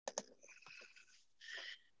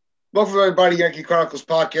Welcome, everybody, Yankee Chronicles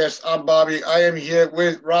podcast. I'm Bobby. I am here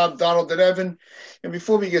with Rob, Donald, and Evan. And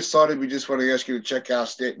before we get started, we just want to ask you to check out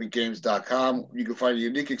statementgames.com. You can find a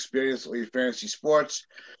unique experience with your fantasy sports.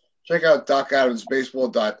 Check out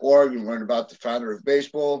docadamsbaseball.org and learn about the founder of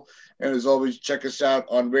baseball. And as always, check us out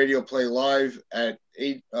on Radio Play Live at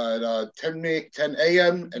 10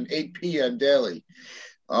 a.m. and 8 p.m. daily.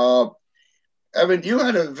 Uh, Evan, you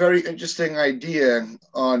had a very interesting idea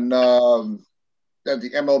on that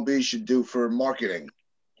the MLB should do for marketing.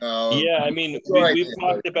 Yeah, I mean, What's your we've idea?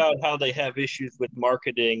 talked about how they have issues with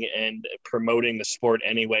marketing and promoting the sport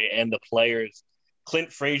anyway, and the players.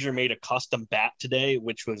 Clint Frazier made a custom bat today,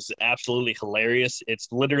 which was absolutely hilarious. It's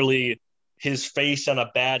literally his face on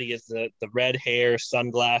a bat. He has the red hair,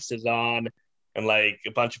 sunglasses on, and like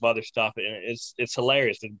a bunch of other stuff. And it's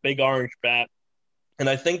hilarious. It's a big orange bat. And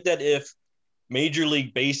I think that if Major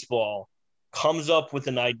League Baseball comes up with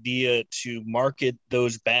an idea to market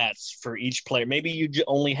those bats for each player. Maybe you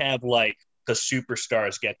only have like the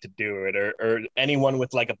superstars get to do it, or anyone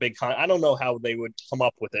with like a big I don't know how they would come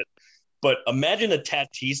up with it, but imagine a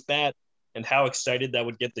Tatis bat and how excited that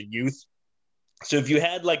would get the youth. So if you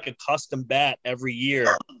had like a custom bat every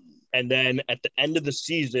year, and then at the end of the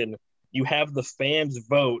season, you have the fans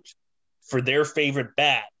vote for their favorite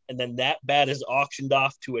bat, and then that bat is auctioned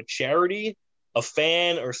off to a charity, a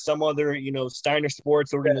fan, or some other, Steiner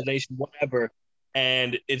Sports organization, whatever.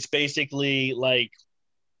 And it's basically like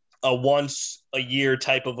a once a year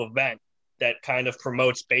type of event that kind of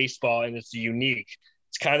promotes baseball, and it's unique.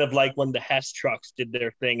 It's kind of like when the Hess trucks did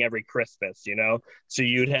their thing every Christmas. So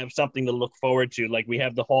you'd have something to look forward to. Like we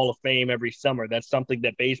have the Hall of Fame every summer. That's something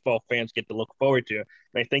that baseball fans get to look forward to. And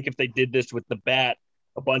I think if they did this with the bat,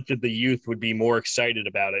 a bunch of the youth would be more excited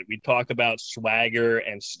about it. We talk about swagger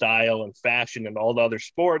and style and fashion and all the other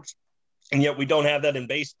sports, and yet we don't have that in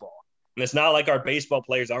baseball. And it's not like our baseball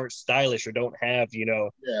players aren't stylish or don't have, Yeah.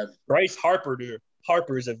 Bryce Harper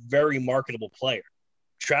is a very marketable player.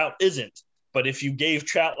 Trout isn't. But if you gave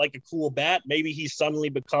Trout like a cool bat, maybe he suddenly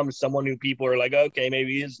becomes someone who people are like, okay,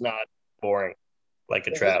 maybe he's not boring like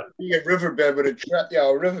a Trout. Be a riverbed with a trout. Yeah,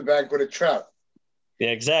 a riverbank with a trout. Yeah,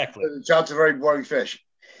 exactly. The trout's a very boring fish.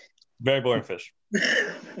 Very boring fish.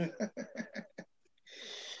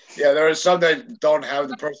 Yeah, there are some that don't have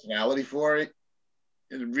the personality for it,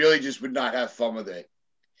 and really just would not have fun with it.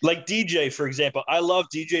 Like DJ, for example. I love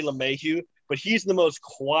DJ LeMahieu, but he's the most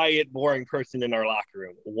quiet, boring person in our locker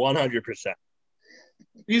room. 100%.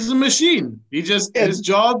 He's a machine. His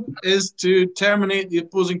job is to terminate the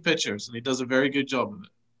opposing pitchers, and he does a very good job of it.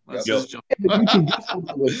 That's his job. But you can do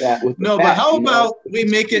something with that. No, but how about we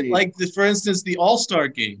make it like for instance, the All-Star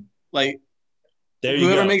game? Like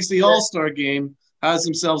whoever makes the All-Star game has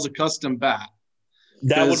themselves a custom bat.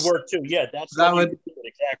 That would work too. Yeah, that would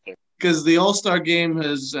exactly. Because the All-Star game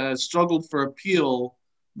has struggled for appeal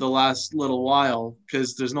the last little while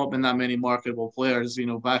because there's not been that many marketable players.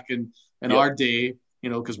 Back in our day,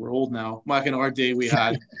 because we're old now. Back in our day, we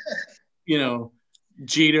had,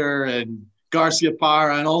 Jeter and Garcia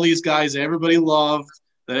Parra and all these guys that everybody loved,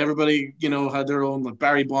 that everybody, had their own, like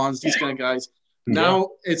Barry Bonds, these kind of guys. Now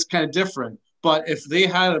it's kind of different. But if they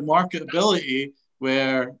had a marketability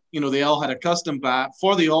where, they all had a custom bat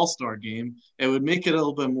for the All-Star game, it would make it a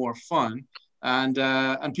little bit more fun. And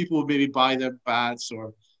people would maybe buy their bats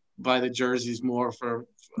or buy the jerseys more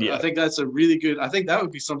I think that's a really good, I think that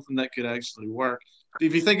would be something that could actually work.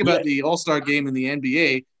 If you think about the All-Star game in the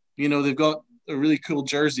NBA, they've got really cool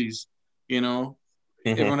jerseys,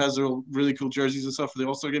 everyone has their really cool jerseys and stuff for the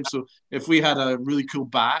All-Star game. So if we had a really cool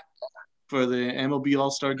bat for the MLB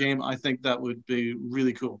All-Star game, I think that would be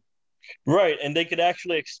really cool. Right, and they could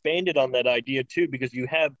actually expand it on that idea too, because you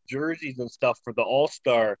have jerseys and stuff for the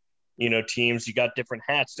All-Star, teams. You got different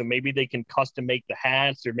hats, so maybe they can custom make the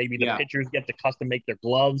hats, or maybe the pitchers get to custom make their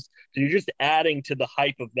gloves. So you're just adding to the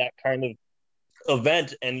hype of that kind of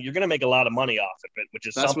event, and you're going to make a lot of money off of it, which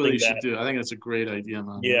is that's something what they should do. I think that's a great idea,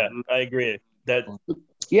 man. Yeah, I agree. Well,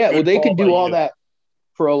 they could do all that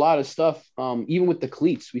for a lot of stuff. Even with the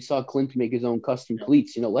cleats, we saw Clint make his own custom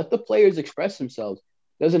cleats. Let the players express themselves.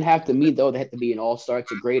 Doesn't have to mean, though, they have to be an all-star.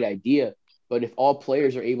 It's a great idea. But if all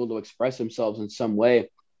players are able to express themselves in some way,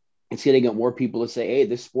 it's going to get more people to say, hey,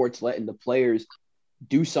 this sport's letting the players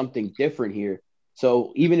do something different here.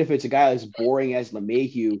 So even if it's a guy as boring as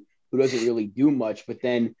LeMahieu, who doesn't really do much, but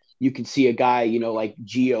then you can see a guy, like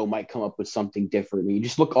Gio might come up with something different. You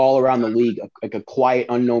just look all around the league, like a quiet,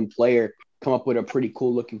 unknown player come up with a pretty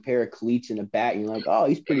cool looking pair of cleats and a bat. And you're like, oh,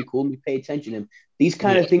 he's pretty cool. Let me pay attention to him. These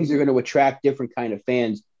kind of things are going to attract different kind of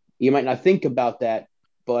fans. You might not think about that,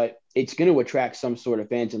 but it's going to attract some sort of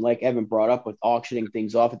fans. And like Evan brought up with auctioning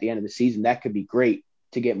things off at the end of the season, that could be great.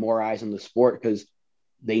 to get more eyes on the sport because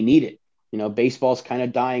they need it. You know, baseball's kind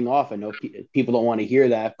of dying off. I know people don't want to hear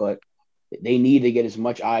that, but they need to get as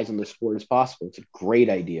much eyes on the sport as possible. It's a great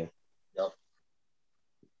idea. Yep.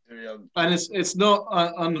 And it's not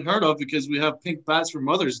unheard of because we have pink bats for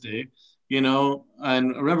Mother's Day, you know.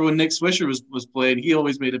 And I remember when Nick Swisher was playing, he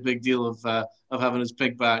always made a big deal of having his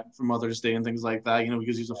pink bat for Mother's Day and things like that, you know,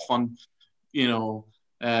 because he's a fun, you know,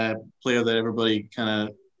 player that everybody kind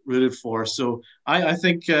of rooted for. So I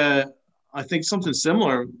think something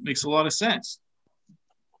similar makes a lot of sense.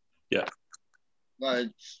 Yeah.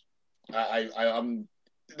 I'm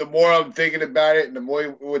the more I'm thinking about it and the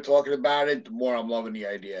more we're talking about it, the more I'm loving the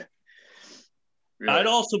idea. Really. I'd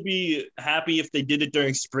also be happy if they did it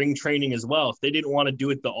during spring training as well. If they didn't want to do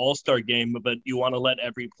it the All-Star game, but you want to let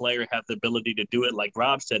every player have the ability to do it, like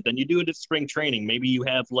Rob said, then you do it at spring training. Maybe you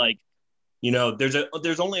have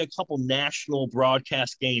there's only a couple national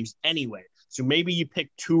broadcast games anyway. So maybe you pick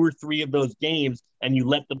 2 or 3 of those games and you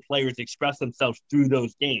let the players express themselves through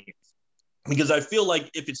those games. Because I feel like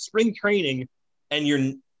if it's spring training and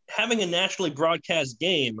you're having a nationally broadcast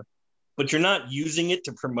game, but you're not using it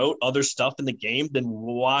to promote other stuff in the game, then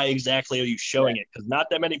why exactly are you showing it? Because not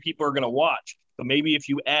that many people are going to watch. But maybe if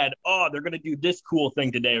you add, they're going to do this cool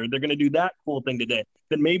thing today, or they're going to do that cool thing today,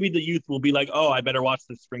 then maybe the youth will be like, I better watch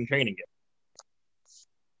the spring training game.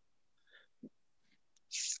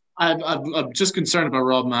 I'm just concerned about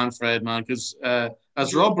Rob Manfred, man, because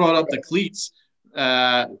as Rob brought up the cleats,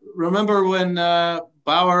 remember when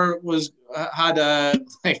Bauer had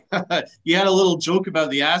he had a little joke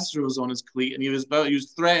about the Astros on his cleat, and he was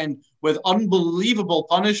threatened with unbelievable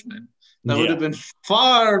punishment that would have been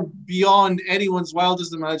far beyond anyone's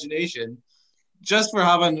wildest imagination, just for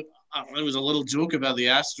having it was a little joke about the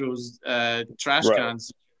Astros trash can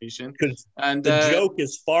situation. And the joke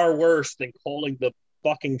is far worse than calling the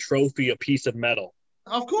fucking trophy a piece of metal.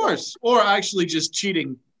 Of course, or actually just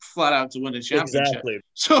cheating flat out to win a championship. Exactly.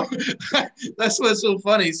 So that's what's so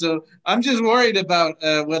funny. So I'm just worried about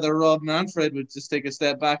whether Rob Manfred would just take a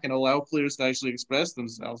step back and allow players to actually express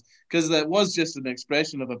themselves, because that was just an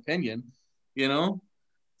expression of opinion, you know.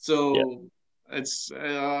 So it's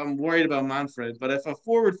I'm worried about Manfred. But if a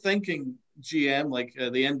forward-thinking GM like the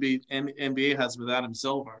NBA has with Adam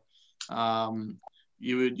Silver,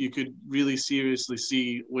 you could really seriously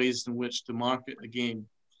see ways in which to market a game,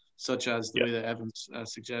 such as the way that Evans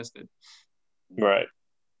suggested. Right.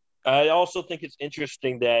 I also think it's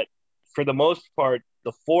interesting that, for the most part,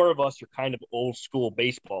 the 4 of us are kind of old school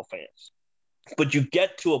baseball fans. But you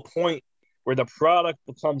get to a point where the product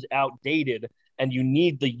becomes outdated and you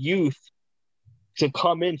need the youth to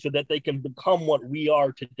come in so that they can become what we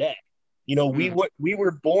are today. You know, we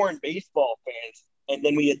were born baseball fans, and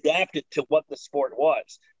then we adapted to what the sport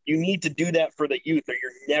was. You need to do that for the youth, or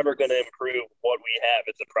you're never going to improve what we have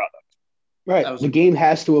as a product. Right. The game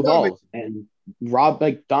has to evolve. And Rob,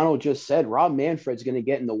 like Donald just said, Rob Manfred's going to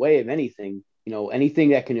get in the way of anything. You know, anything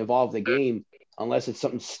that can evolve the game, unless it's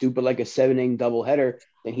something stupid like a 7-inning doubleheader,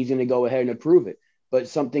 then he's going to go ahead and approve it. But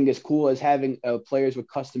something as cool as having players with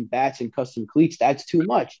custom bats and custom cleats, that's too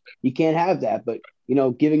much. You can't have that. But, you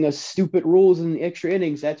know, giving us stupid rules in the extra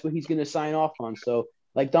innings, that's what he's going to sign off on. So,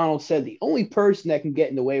 like Donald said, the only person that can get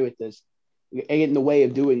in the way with this, get in the way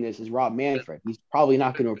of doing this, is Rob Manfred. He's probably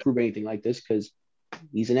not going to approve anything like this because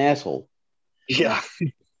he's an asshole. Yeah.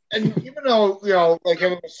 And even though, you know, like I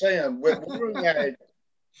was saying,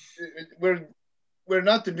 we're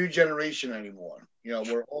not the new generation anymore. You know,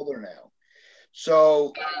 we're older now.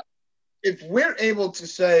 So if we're able to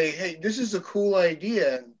say, hey, this is a cool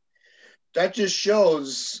idea, that just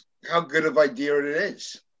shows how good of idea it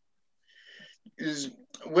is.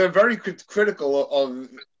 We're very critical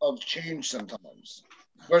of change sometimes,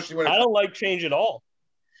 especially when I don't like change at all.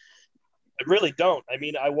 I really don't. I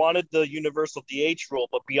mean, I wanted the universal DH rule,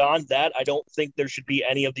 but beyond that, I don't think there should be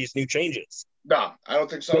any of these new changes. No, I don't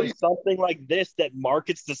think so. Something like this that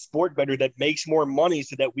markets the sport better, that makes more money,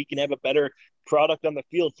 so that we can have a better product on the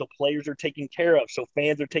field, so players are taken care of, so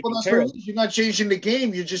fans are taken care of. You're not changing the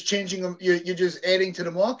game. You're just changing them. You're just adding to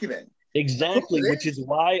the marketing. Exactly, which is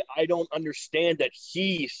why I don't understand that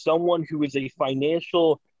someone who is a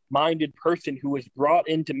financial-minded person who is brought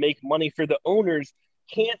in to make money for the owners,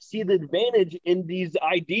 can't see the advantage in these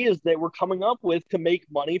ideas that we're coming up with to make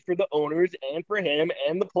money for the owners and for him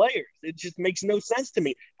and the players. It just makes no sense to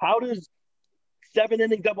me. How does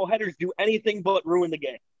 7-inning doubleheaders do anything but ruin the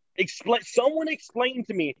game? Someone explain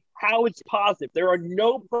to me how it's positive. There are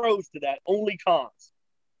no pros to that, only cons.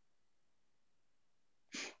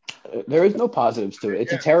 There is no positives to it.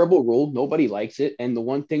 It's a terrible rule. Nobody likes it. And the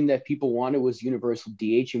one thing that people wanted was universal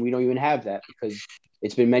DH, and we don't even have that because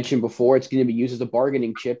it's been mentioned before. It's going to be used as a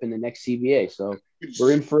bargaining chip in the next CBA. So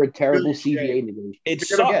we're in for a terrible CBA negotiation. It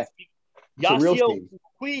sucks. Yeah, Yasiel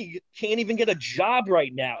Puig can't even get a job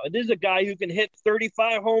right now. This is a guy who can hit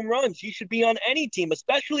 35 home runs. He should be on any team,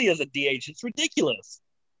 especially as a DH. It's ridiculous.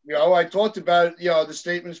 I talked about, the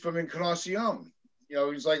statements from Encarnacion.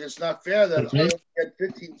 He's like, it's not fair that I only had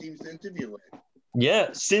 15 teams to interview with.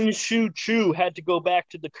 Yeah, Shin-Soo Choo had to go back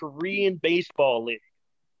to the Korean Baseball League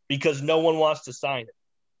because no one wants to sign him.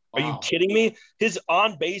 Are you kidding me? His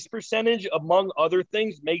on-base percentage, among other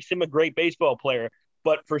things, makes him a great baseball player.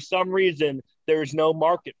 But for some reason, there's no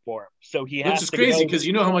market for him. So he has to. Which is crazy because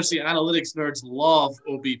you know how much the analytics nerds love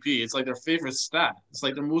OBP. It's like their favorite stat. It's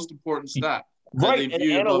like their most important stat. Right. They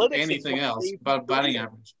view above anything else about batting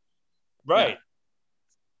average. Right.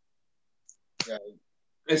 Yeah.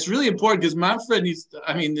 It's really important because Manfred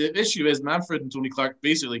the issue is Manfred and Tony Clark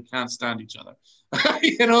basically can't stand each other.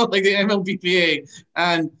 Like the MLBPA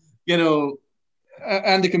and,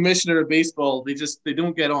 and the commissioner of baseball, they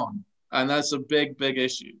don't get on. And that's a big, big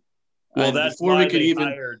issue. Well, and that's why they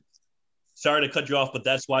hired. Sorry to cut you off, but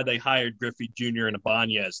that's why they hired Griffey Jr. and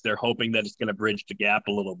Ibanez. They're hoping that it's going to bridge the gap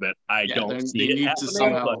a little bit. I don't see it happening, to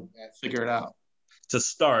somehow figure it out. To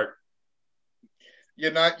start,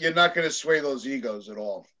 you're not going to sway those egos at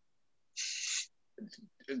all.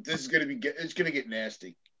 This is going to it's going to get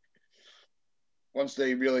nasty once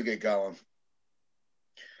they really get going.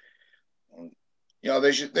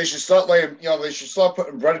 They should start laying. They should start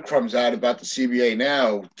putting breadcrumbs out about the CBA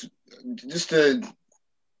now, just to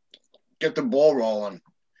get the ball rolling.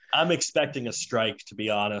 I'm expecting a strike, to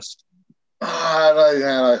be honest.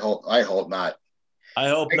 I hope not. I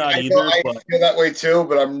hope not either. I feel that way too,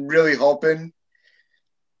 but I'm really hoping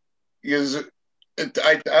because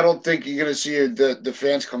I don't think you're going to see the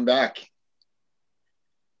fans come back.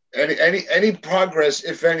 Any progress,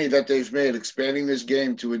 if any, that they've made expanding this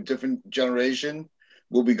game to a different generation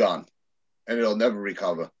will be gone, and it'll never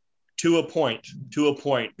recover. To a point,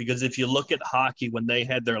 because if you look at hockey when they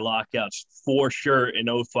had their lockouts, for sure in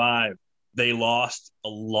 2005, they lost a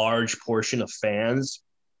large portion of fans.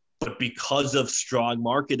 But because of strong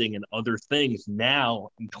marketing and other things, now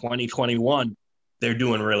in 2021, they're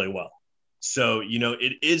doing really well. So,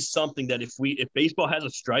 it is something that if baseball has a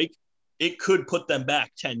strike, it could put them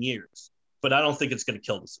back 10 years. But I don't think it's going to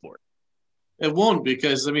kill the sport. It won't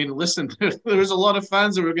because, listen, there's a lot of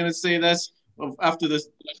fans that were going to say this after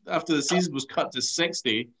the season was cut to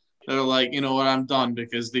 60. They're like, you know what, I'm done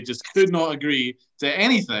because they just could not agree to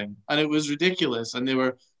anything. And it was ridiculous. And they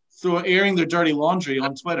were airing their dirty laundry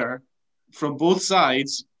on Twitter from both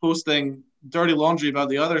sides, posting dirty laundry about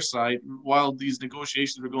the other side while these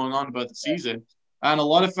negotiations were going on about the season. And a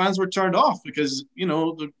lot of fans were turned off because,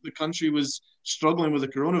 the country was struggling with the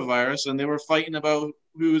coronavirus and they were fighting about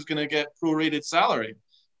who was going to get prorated salary,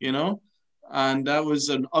 and that was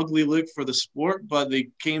an ugly look for the sport, but they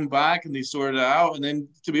came back and they sorted it out. And then,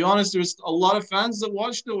 to be honest, there's a lot of fans that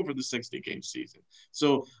watched it over the 60-game season.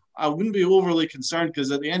 So I wouldn't be overly concerned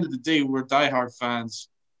because at the end of the day, we're diehard fans.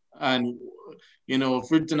 And,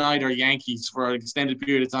 if we're denied our Yankees for an extended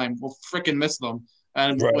period of time, we'll freaking miss them.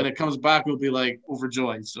 And when it comes back, we'll be like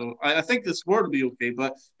overjoyed. So I think the sport will be okay.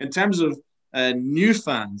 But in terms of new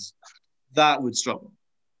fans, that would struggle.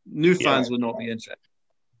 New fans would not be interested.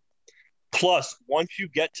 Plus, once you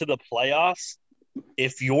get to the playoffs,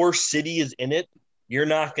 if your city is in it, you're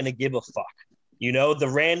not going to give a fuck. The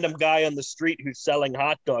random guy on the street who's selling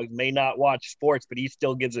hot dogs may not watch sports, but he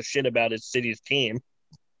still gives a shit about his city's team.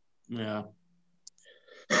 Yeah.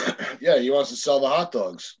 Yeah, he wants to sell the hot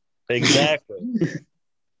dogs. Exactly.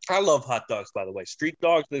 I love hot dogs, by the way. Street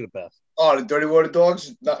dogs, they're the best. Oh, the dirty water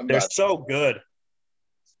dogs? They're so good.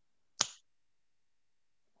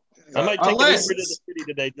 I might take a Uber to the city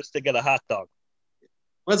today just to get a hot dog.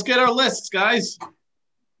 Let's get our lists, guys.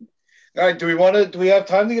 All right, do we have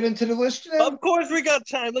time to get into the list today? Of course we got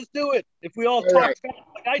time. Let's do it. If we all talk fast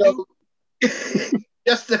like I do.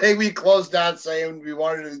 Yesterday we closed out saying we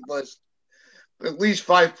wanted to list at least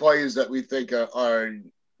 5 players that we think are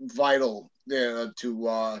vital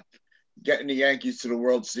to getting the Yankees to the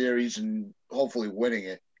World Series and hopefully winning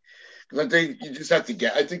it. Because I think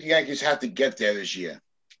I think the Yankees have to get there this year.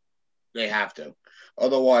 They have to.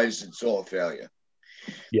 Otherwise, it's all a failure.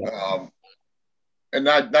 Yeah. And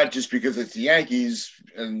not just because it's the Yankees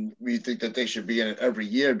and we think that they should be in it every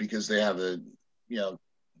year because they have the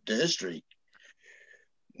history.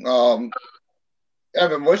 Evan,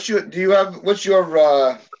 do you have a picture?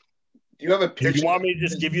 Do you want me to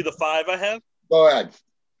just give you the 5 I have? Go ahead.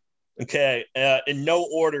 Okay, in no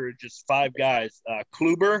order, just five guys: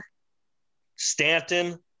 Kluber,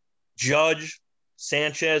 Stanton, Judge,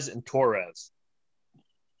 Sanchez, and Torres.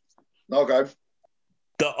 Okay.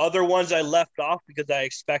 The other ones I left off because I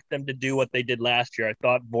expect them to do what they did last year. I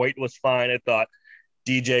thought Voit was fine. I thought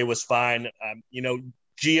DJ was fine.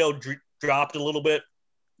 Gio dropped a little bit,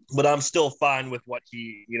 but I'm still fine with what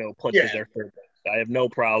he, puts as their third base. I have no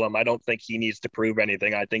problem. I don't think he needs to prove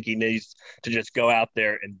anything. I think he needs to just go out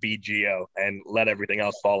there and be Gio and let everything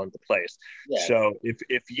else fall into place. Yeah. So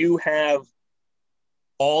if you have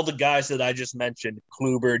all the guys that I just mentioned,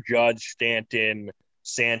 Kluber, Judge, Stanton,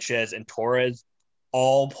 Sanchez, and Torres,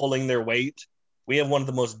 all pulling their weight, we have one of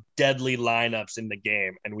the most deadly lineups in the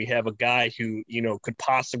game. And we have a guy who, could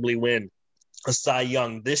possibly win a Cy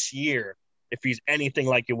Young this year if he's anything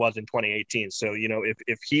like he was in 2018. So,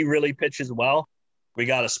 if he really pitches well, we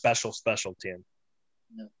got a special team.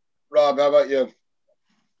 Yeah. Rob, how about you?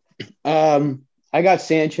 I got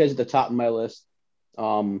Sanchez at the top of my list.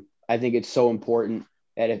 I think it's so important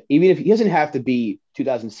that even if he doesn't have to be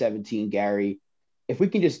 2017 Gary, if we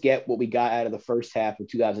can just get what we got out of the first half of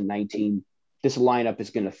 2019, this lineup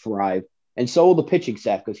is going to thrive. And so will the pitching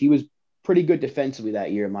staff, because he was pretty good defensively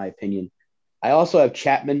that year, in my opinion. I also have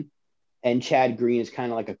Chapman and Chad Green is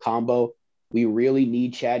kind of like a combo. We really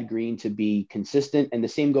need Chad Green to be consistent, and the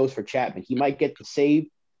same goes for Chapman. He might get the save,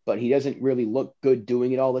 but he doesn't really look good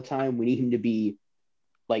doing it all the time. We need him to be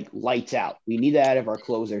like lights out. We need that out of our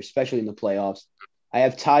closer, especially in the playoffs. I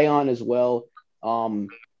have Taillon as well.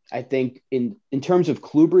 I think in terms of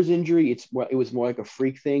Kluber's injury, it was more like a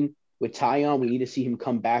freak thing. With Taillon, we need to see him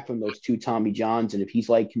come back from those two Tommy Johns, and if he's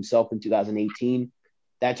like himself in 2018,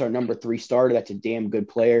 that's our number 3 starter. That's a damn good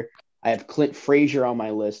player. I have Clint Frazier on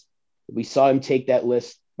my list. We saw him take that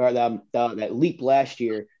list or that leap last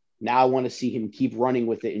year. Now I want to see him keep running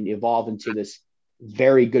with it and evolve into this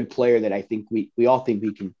very good player that I think we all think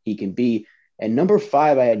he can be. And number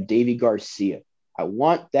 5, I had Deivi Garcia. I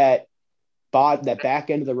want that back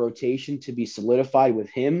end of the rotation to be solidified with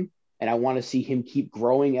him, and I want to see him keep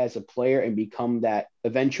growing as a player and become that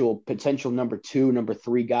eventual potential number 2, number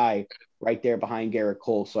 3 guy right there behind Garrett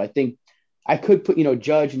Cole. So I think I could put,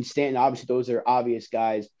 Judge and Stanton. Obviously, those are obvious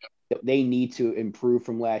guys that they need to improve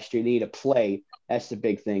from last year. They need to play. That's the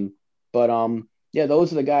big thing. But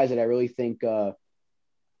those are the guys that I really think I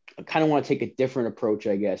kind of want to take a different approach,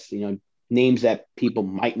 I guess. Names that people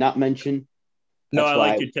might not mention. No, I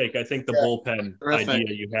like your take. I think the bullpen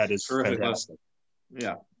idea you had is fantastic.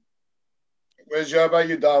 Yeah. How about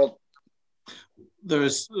you, Donald?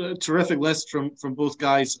 There's a terrific list from both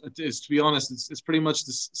guys. To be honest, it's pretty much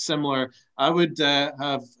similar. I would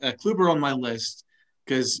have Kluber on my list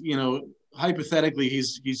because, hypothetically,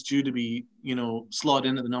 he's due to be, slot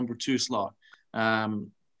into the number 2 slot.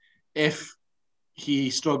 If he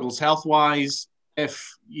struggles health-wise,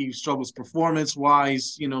 if he struggles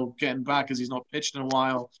performance-wise, getting back because he's not pitched in a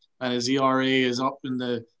while, and his ERA is up in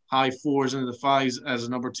the high 4s into the 5s as a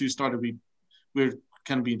number 2 starter, we're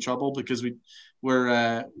kind of be in trouble because we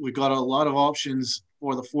got a lot of options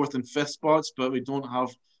for the 4th and 5th spots, but we don't have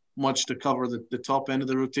much to cover the top end of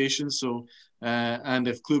the rotation. So, and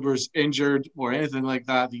if Kluber's injured or anything like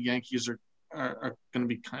that, the Yankees are going to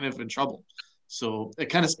be kind of in trouble. So it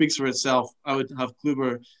kind of speaks for itself. I would have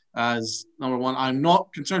Kluber as number 1. I'm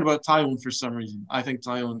not concerned about Taillon for some reason. I think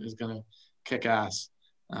Taillon is going to kick ass,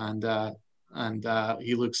 and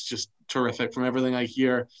he looks just terrific from everything I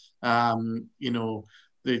hear.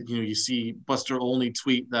 You see Buster Olney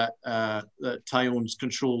tweet that Taillon's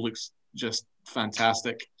control looks just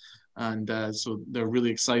fantastic, and so they're really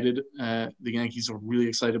excited. The Yankees are really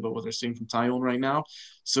excited about what they're seeing from Taillon right now.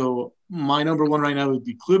 So my number 1 right now would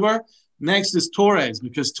be Kluber. Next is Torres,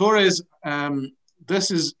 because Torres,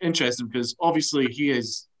 this is interesting because obviously he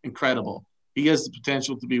is incredible. He has the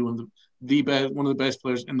potential to be one of the best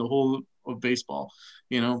players in the whole of baseball,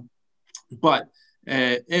 But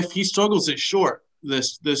if he struggles at short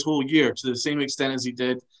this whole year to the same extent as he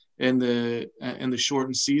did in the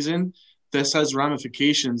shortened season, this has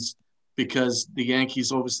ramifications because the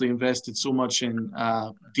Yankees obviously invested so much in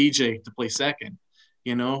DJ to play second,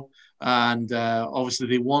 and obviously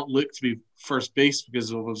they want Luke to be first base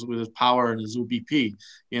because of his power and his OBP,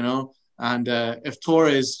 And if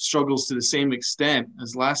Torres struggles to the same extent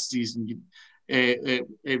as last season,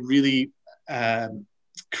 it really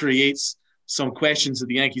creates some questions that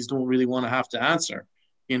the Yankees don't really want to have to answer,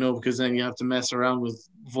 because then you have to mess around with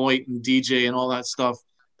Voit and DJ and all that stuff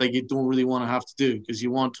that you don't really want to have to do because you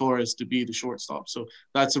want Torres to be the shortstop. So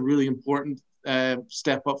that's a really important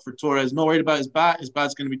step up for Torres. Not worried about his bat. His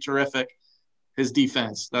bat's going to be terrific. His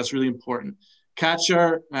defense, that's really important.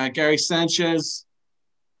 Catcher, Gary Sanchez.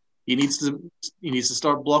 He needs to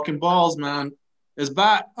start blocking balls, man. His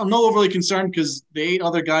bat, I'm not overly concerned because the 8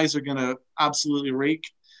 other guys are gonna absolutely rake.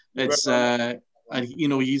 It's and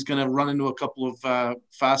he's gonna run into a couple of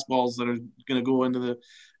fastballs that are gonna go into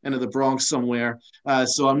the Bronx somewhere.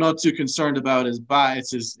 So I'm not too concerned about his bat.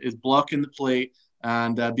 It's his blocking the plate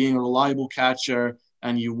and being a reliable catcher.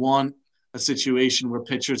 And you want a situation where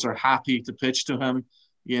pitchers are happy to pitch to him,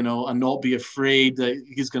 and not be afraid that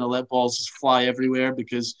he's going to let balls just fly everywhere.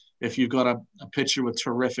 Because if you've got a pitcher with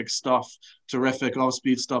terrific stuff, terrific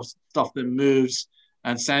off-speed stuff that moves,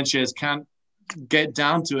 and Sanchez can't get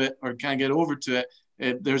down to it or can't get over to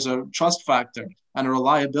it, there's a trust factor and a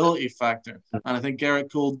reliability factor. And I think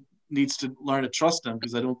Garrett Cole needs to learn to trust him,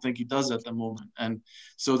 because I don't think he does at the moment. And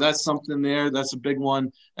so that's something there. That's a big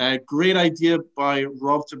one. Great idea by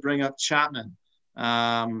Rob to bring up Chapman.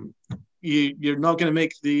 You're not going to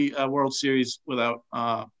make the World Series without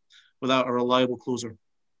a reliable closer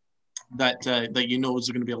that is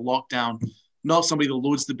going to be a lockdown, not somebody that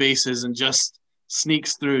loads the bases and just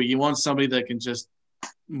sneaks through. You want somebody that can just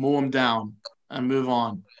mow them down and move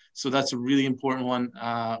on. So that's a really important one,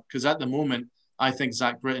 because at the moment, I think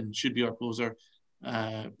Zach Britton should be our closer,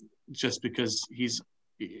 just because he's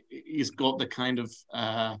got the kind of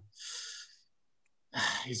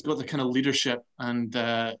leadership,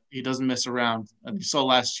 and he doesn't mess around. And you saw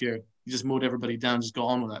last year, he just mowed everybody down, just got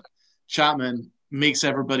on with it. Chapman makes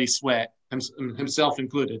everybody sweat, himself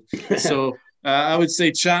included. So I would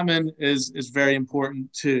say Chapman is very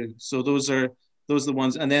important too. So those are the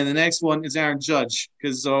ones. And then the next one is Aaron Judge,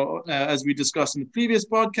 because as we discussed in the previous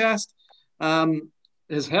podcast,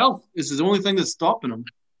 his health is the only thing that's stopping him.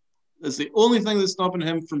 It's the only thing that's stopping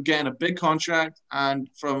him from getting a big contract, and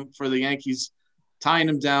for the Yankees tying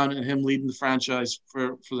him down and him leading the franchise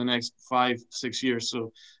for the next 5-6 years.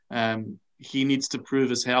 So he needs to prove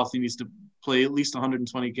his health. He needs to play at least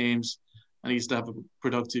 120 games, and he needs to have a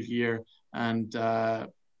productive year and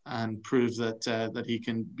prove that he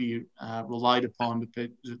can be relied upon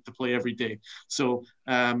to play every day. So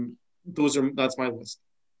that's my list.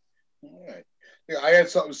 All right. Yeah, I had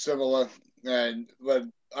something similar, but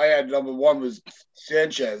I had number one was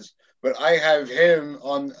Sanchez, but I have him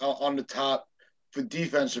on the top for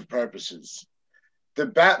defensive purposes. The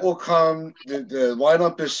bat will come. The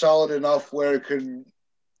lineup is solid enough where it can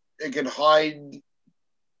hide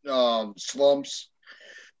slumps,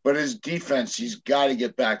 but his defense, he's got to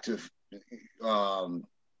get back to.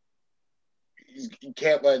 He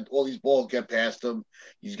can't let all these balls get past him.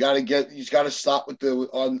 He's got to stop with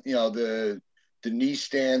the knee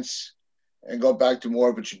stance and go back to more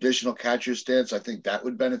of a traditional catcher stance. I think that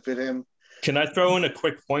would benefit him. Can I throw in a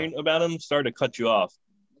quick point about him? Sorry to cut you off.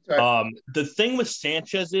 Okay. The thing with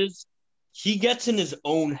Sanchez is he gets in his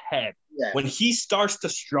own head. Yeah. When he starts to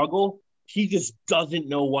struggle, he just doesn't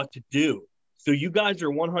know what to do. So you guys are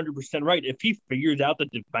 100% right. If he figures out the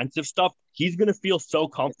defensive stuff, he's going to feel so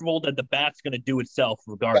comfortable that the bat's going to do itself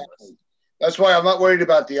regardless. Exactly. That's why I'm not worried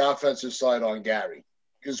about the offensive side on Gary.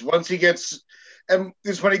 Because once he gets – and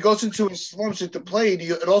because when he goes into his slumps at the plate,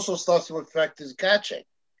 it also starts to affect his catching.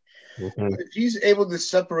 Mm-hmm. If he's able to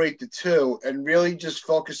separate the two and really just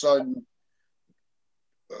focus on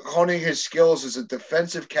honing his skills as a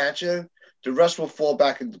defensive catcher, the rest will fall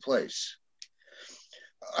back into place.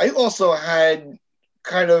 I also had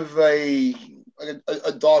kind of a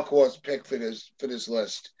dark horse pick for this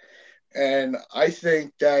list, and I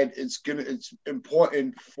think that it's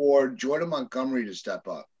important for Jordan Montgomery to step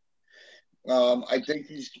up. I think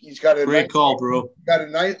he's got a great call, bro. Got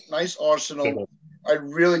a nice arsenal. I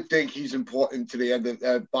really think he's important to the end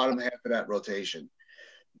of bottom half of that rotation,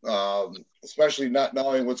 especially not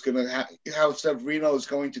knowing what's going to how Severino is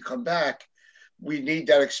going to come back. We need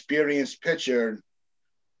that experienced pitcher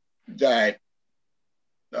that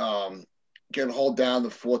can hold down the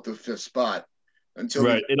 4th or 5th spot until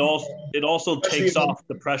right. It also takes off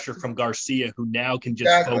the pressure from Garcia, who now can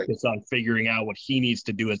just focus on figuring out what he needs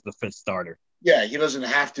to do as the 5th starter. Yeah, he doesn't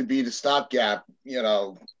have to be the stopgap,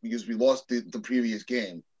 because we lost the previous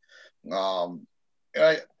game. And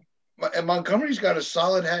Montgomery's got a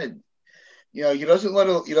solid head. He doesn't let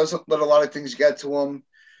a lot of things get to him.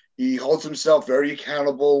 He holds himself very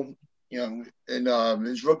accountable. In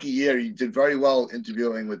his rookie year, he did very well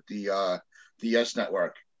interviewing with the Yes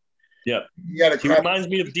Network. Yeah, he reminds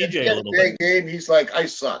me of DJ a little bit. Game, he's like, I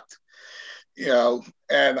sucked.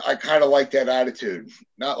 And I kind of like that attitude.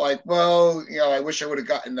 Not like, well, I wish I would have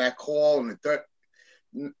gotten that call.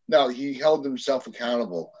 No, he held himself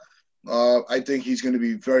accountable. I think he's going to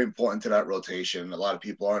be very important to that rotation. A lot of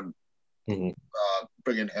people aren't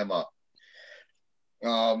bringing him up.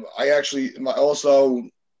 I actually also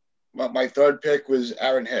my third pick was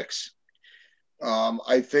Aaron Hicks.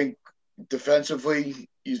 I think defensively,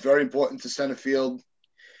 he's very important to center field,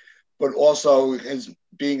 but also his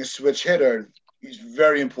being a switch hitter, he's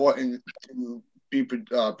very important to be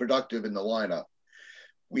productive in the lineup.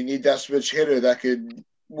 We need that switch hitter that could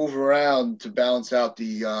move around to balance out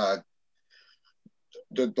the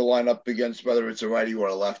lineup against whether it's a righty or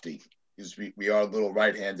a lefty, because we are a little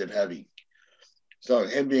right-handed heavy. So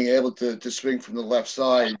him being able to swing from the left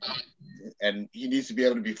side, and he needs to be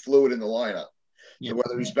able to be fluid in the lineup. So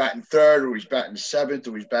whether he's batting third or he's batting seventh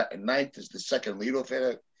or he's batting ninth as the second leadoff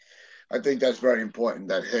hitter, I think that's very important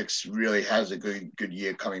that Hicks really has a good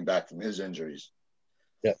year coming back from his injuries.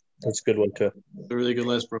 Yeah, that's a good one too. A really good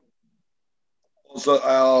list, bro.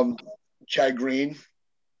 Also, Chad Green,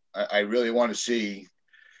 I really want to see.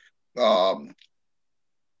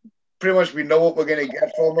 Pretty much we know what we're going to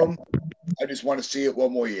get from him. I just want to see it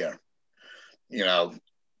one more year. You know,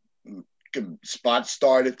 spot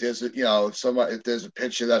start if there's if there's a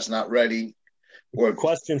pitcher that's not ready. Or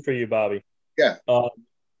question for you, Bobby. Yeah.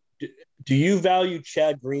 Do you value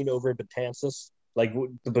Chad Green over Betances? Like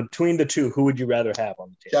between the two, who would you rather have on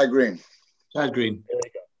the team? Chad Green. Chad Green. There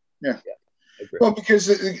you go. Yeah. Well, because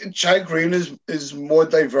Chad Green is more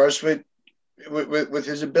diverse with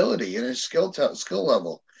his ability and his skill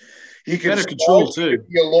level. He can better control too.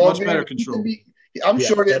 Much better control. I'm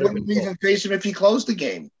sure they wouldn't even face him if he closed the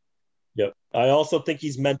game. Yep. I also think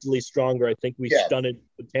he's mentally stronger. I think we stunted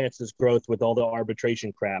Betances' growth with all the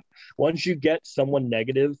arbitration crap. Once you get someone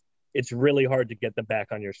negative, it's really hard to get them back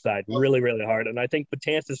on your side. Really, really hard. And I think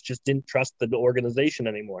Betances just didn't trust the organization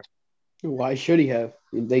anymore. Why should he have?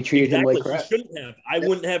 They treated him like crap. He shouldn't have. I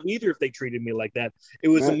wouldn't have either if they treated me like that. It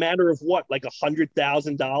was a matter of what, like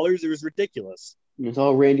 $100,000? It was ridiculous. It's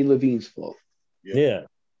all Randy Levine's fault. Yeah.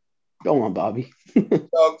 Go on, Bobby.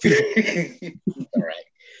 All right.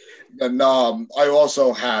 And I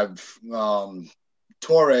also have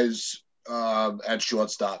Torres at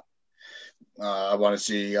shortstop. I want to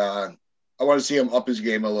see him up his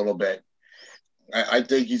game a little bit. I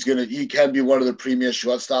think he can be one of the premier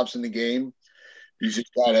shortstops in the game. He's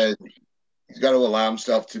got to allow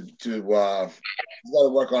himself to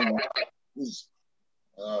work on his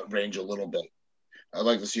range a little bit. I'd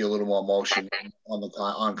like to see a little more motion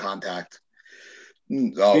on contact.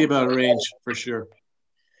 Be about range for sure.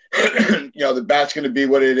 The bat's going to be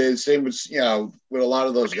what it is. Same with with a lot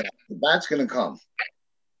of those guys. The bat's going to come.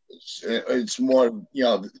 It's more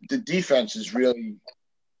the defense is really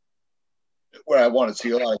where I want to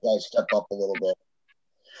see a lot of guys step up a little bit.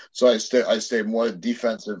 So I stay more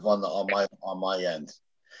defensive on my end.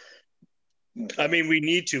 I mean, we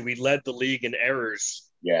need to. We led the league in errors.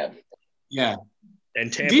 Yeah.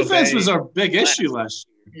 And Tampa defense Bay was our big issue last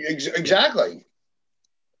year. Exactly.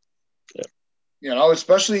 Yeah.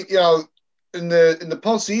 Especially in the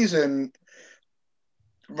postseason,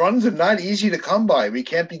 runs are not easy to come by. We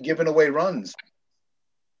can't be giving away runs.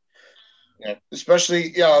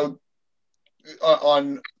 Especially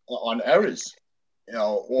on errors,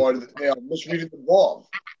 or misreading the ball.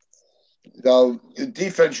 The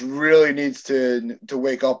defense really needs to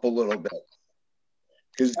wake up a little bit.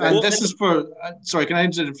 And this is for sorry, can I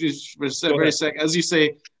interrupt you for a very sec? As you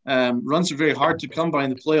say, runs are very hard to come by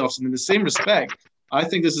in the playoffs, and in the same respect, I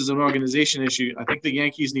think this is an organization issue. I think the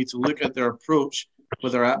Yankees need to look at their approach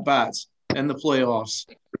with their at bats in the playoffs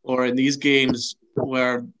or in these games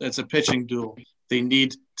where it's a pitching duel. They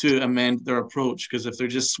need to amend their approach, because if they're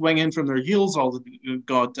just swinging from their heels all the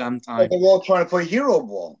goddamn time, they're all trying to play hero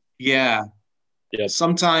ball. Yeah.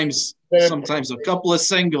 Sometimes a couple of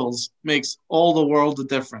singles makes all the world of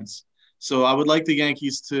difference. So I would like the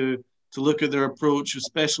Yankees to look at their approach,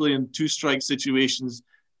 especially in two-strike situations.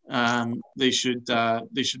 They should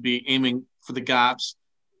be aiming for the gaps,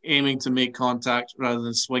 aiming to make contact rather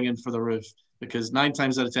than swinging for the roof, because 9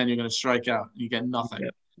 times out of 10 you're going to strike out. You get nothing. Yeah.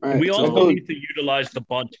 Right. We also need to utilize the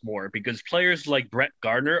bunt more, because players like Brett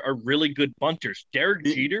Gardner are really good bunters. Derek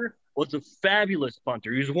Jeter was a fabulous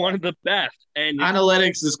bunter. He was one of the best. And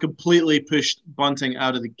analytics has completely pushed bunting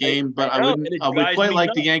out of the game, but I would quite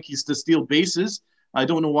like the Yankees to steal bases. I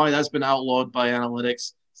don't know why that's been outlawed by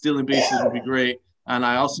analytics. Stealing bases would be great. And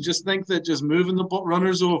I also just think that just moving the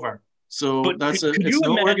runners over. So it's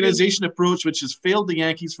an organization approach which has failed the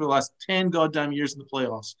Yankees for the last 10 goddamn years in the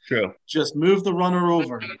playoffs. True. Just move the runner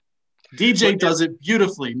over. DJ does it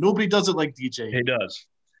beautifully. Nobody does it like DJ. He does.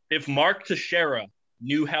 If Mark Teixeira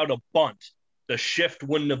knew how to bunt, the shift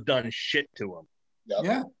wouldn't have done shit to him. Yep.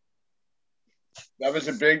 Yeah. That was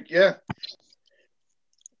a big,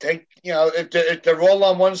 Take, if they're all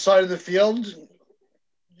on one side of the field,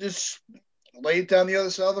 just lay it down the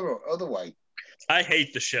other way. I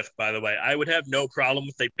hate the shift, by the way. I would have no problem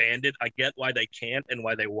if they banned it. I get why they can't and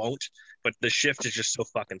why they won't, but the shift is just so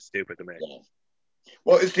fucking stupid to me. Yeah.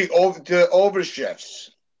 Well, it's the over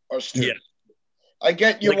shifts are stupid. Yeah. I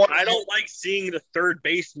get you. I don't like seeing the third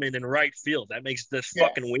baseman in right field. That makes this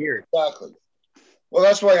fucking weird. Exactly. Well,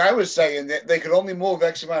 that's why I was saying that they could only move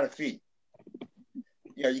X amount of feet.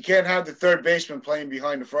 Yeah, you can't have the third baseman playing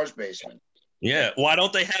behind the first baseman. Yeah, why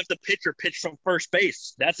don't they have the pitcher pitch from first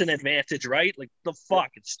base? That's an advantage, right? Like, the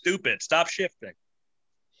fuck? It's stupid. Stop shifting.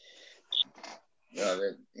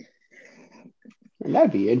 No,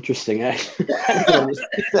 that'd be interesting. Yeah,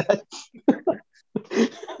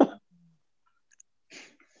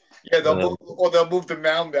 they'll move the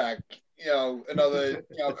mound back, another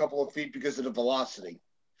couple of feet because of the velocity.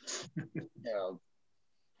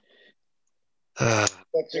 They're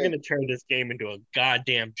going to turn this game into a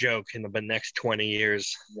goddamn joke in the next 20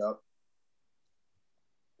 years. Yep.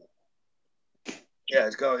 Yeah,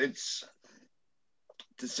 it's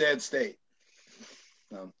a sad state.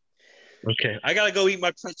 Okay, I gotta go eat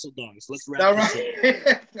my pretzel dogs. Let's wrap this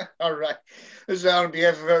up. All right. This is on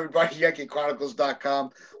behalf of everybody,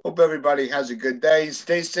 YankeeChronicles.com. Hope everybody has a good day.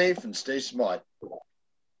 Stay safe and stay smart.